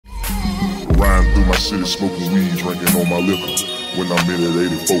city smoking weed, drinking on my liquor. When I'm in at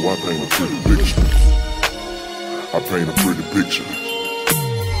 84, I paint a pretty picture. I paint a pretty picture.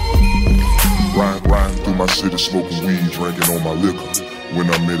 Riding through my city smoking weed, drinking on my liquor. When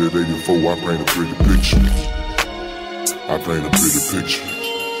I'm in at 84, I paint a pretty picture. I paint a pretty picture.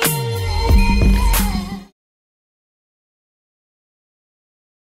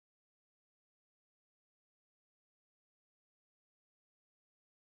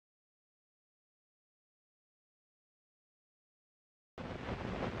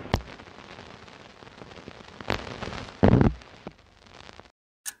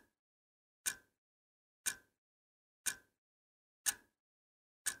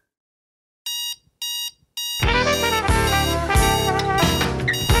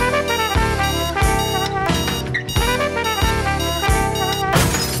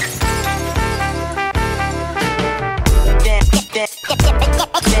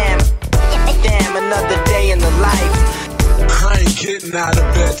 Another day in the life. I ain't getting out of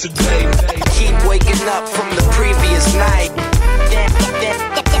bed today. Keep waking up from the previous night. Damn,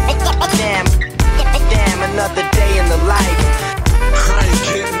 another day in the life. I ain't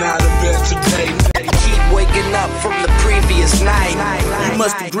getting out of bed today. Keep waking up from the previous night. You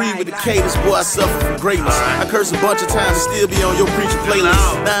must agree with the cadence, boy, I suffer from greatness. I curse a bunch of times and still be on your preacher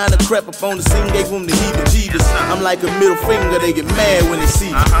playlist. Now the crap up on the scene gave them the heebie-jeebies. I'm like a middle finger, they get mad when they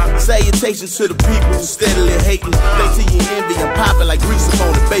see me. Salutations to the people who steadily hating. They see you envy, I'm popping like grease up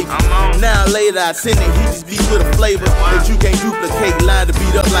on the bacon. Now later I send the heaties beat with a flavor that you can't duplicate, line to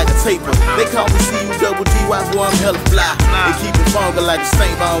beat up like a taper. They call me C-U-double-G-Y, boy, I'm hella fly. They keep it funky like a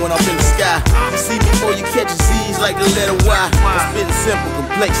St. Bond when I'm in the sky. You see me before you catch your C's like the letter Y. I'm spitting simple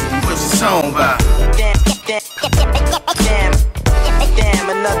complexity, what's your song about? Damn,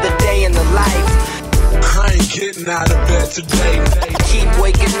 another day in the life. I ain't getting out of bed today. Keep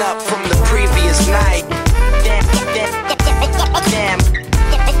waking up from the previous night. Damn,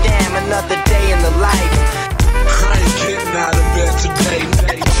 another day in the life. I ain't getting out of bed today.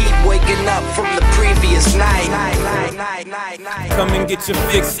 Keep waking up from the previous night. Come and get your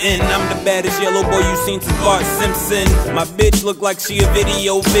fix in. I'm the baddest yellow boy you seen since Bart Simpson. My bitch look like she a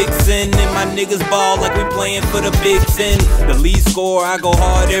video vixen, and my niggas ball like we playing for the Big Ten. The lead scorer, I go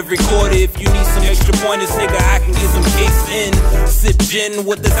hard every quarter. If you need some extra pointers, nigga, I can get some kicks in. Sip gin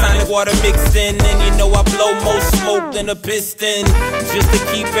with the tonic water mixed in, and you know I blow more smoke than a piston. Just to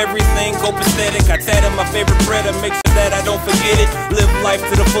keep everything copacetic, I tatted my favorite bread to make sure that I don't forget it. Live life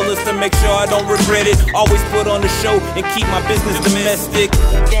to the fullest to make sure I don't regret it. Always put on the show and keep my business domestic.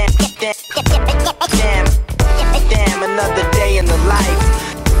 Damn, another day in the life.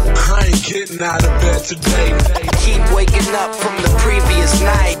 I ain't getting out of bed today. Keep waking up from the previous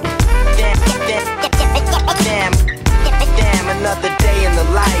night. Damn, another day in the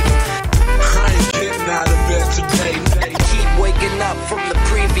life. I ain't getting out of bed today. Keep waking up from the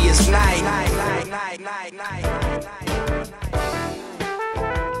previous night.